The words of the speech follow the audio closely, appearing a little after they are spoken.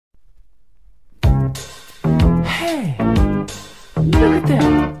Hey, look at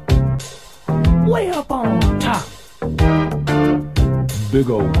that, way up on top. Big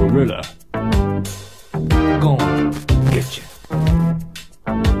old gorilla, gonna get you.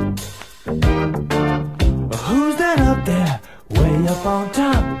 Who's that up there, way up on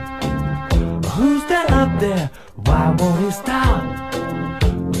top? Who's that up there, why won't he stop?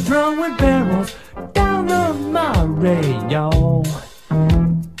 Throwing barrels down on my radio.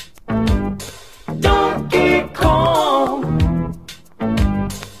 Donkey Kong.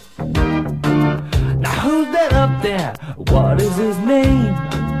 Now who's that up there, what is his name?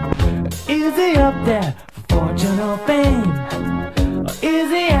 Is he up there for fortune or fame? Or is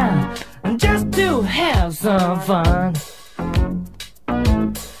he out just to have some fun?